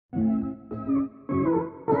We're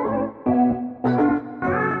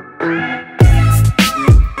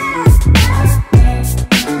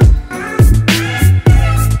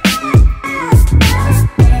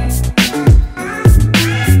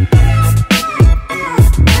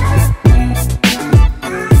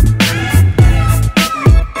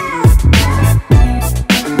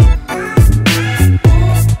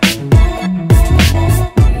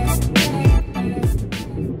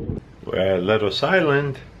at Leros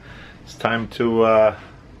Island. It's time to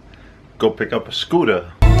go pick up a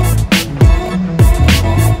scooter.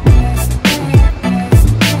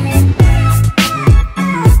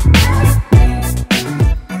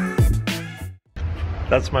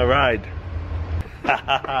 That's my ride.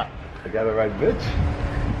 I got a ride, bitch.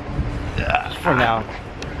 Yeah. For now.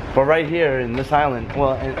 But right here in this island,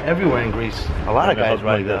 well, and everywhere in Greece, a lot of guys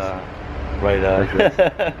ride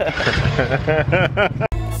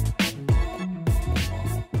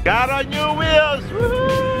Got on new wheels!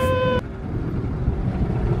 Woo-hoo!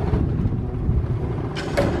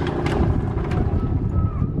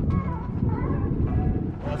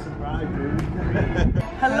 Awesome ride, dude.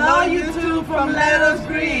 Hello, YouTube from Leros,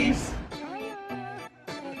 Greece.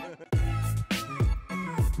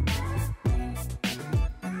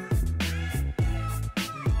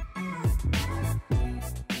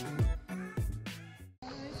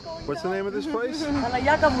 What's the name of this place? They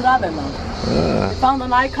found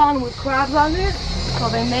an icon with crabs on it, so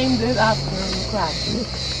they named it after the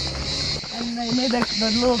crabs. And they made the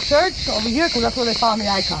little church over here because that's where they found the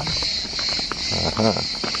icon.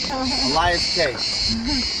 Elias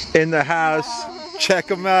K. In the house. Check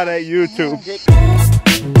them out at YouTube.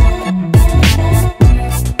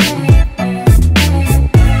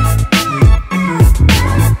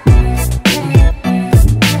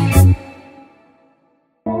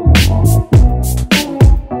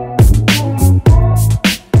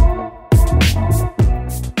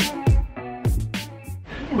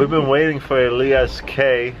 We've been waiting for Elias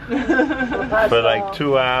K for like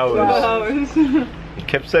 2 hours. He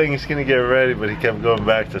kept saying he's gonna get ready, but he kept going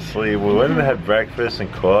back to sleep. We went and had breakfast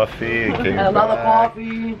and coffee and came Another back.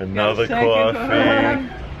 coffee. Another coffee.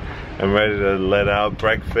 I'm ready to let out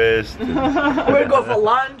breakfast. We're gonna go for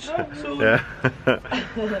lunch soon. Yeah.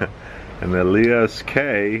 And Elias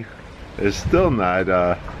K is still not.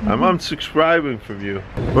 I'm unsubscribing from you.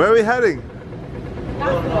 Where are we heading?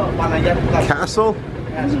 Castle?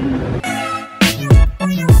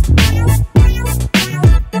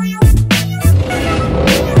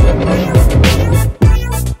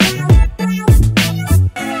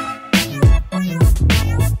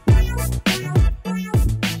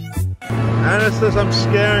 Anna says I'm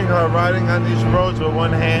scaring her riding on these roads with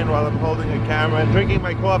one hand while I'm holding a camera and drinking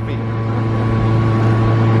my coffee.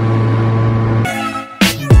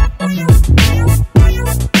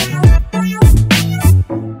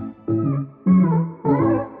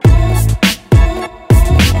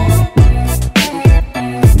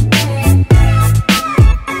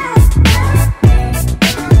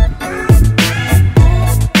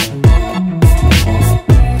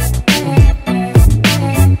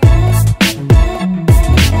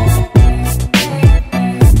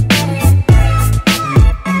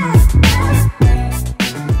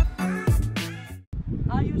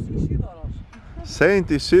 Saint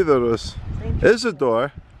Isidoros.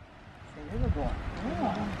 Isidore.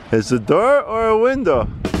 Is it a door or a window?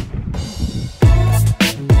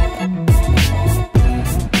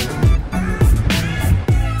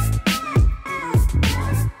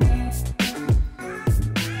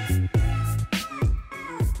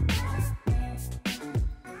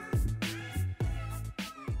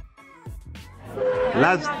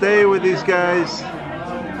 Last day with these guys.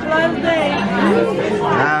 Last day. It'll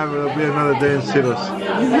be another day in Syros.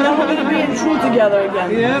 Then we're gonna be in True together again.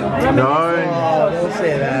 Yep. No, Don't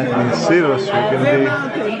say that. in Syros we're gonna be,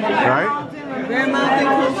 right? Bear Mountain,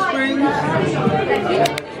 Cool Springs.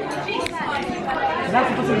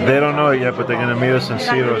 They don't know it yet, but they're gonna meet us in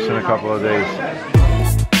Syros in a couple of days.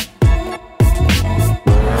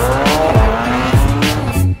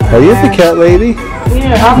 Are you the cat lady?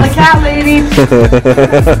 Yeah, I'm the cat lady.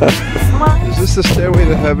 Come on. Is this the stairway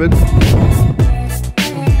to heaven?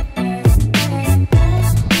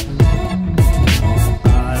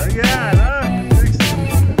 Look at that, huh?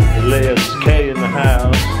 Elias K in the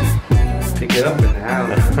house. Pick it up in the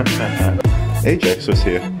house. Ajax was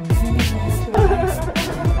here.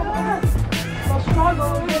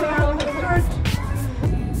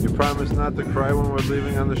 You promise not to cry when we're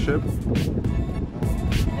leaving on the ship?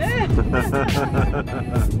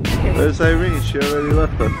 Where's Irene? She already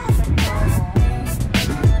left us.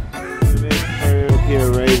 We made karaoke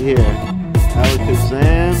right here.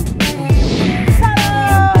 Alakazam.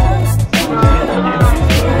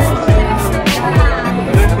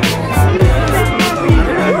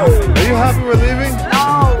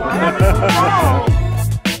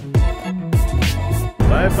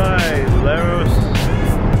 right, Leros.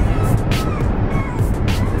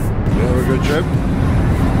 You have a good trip?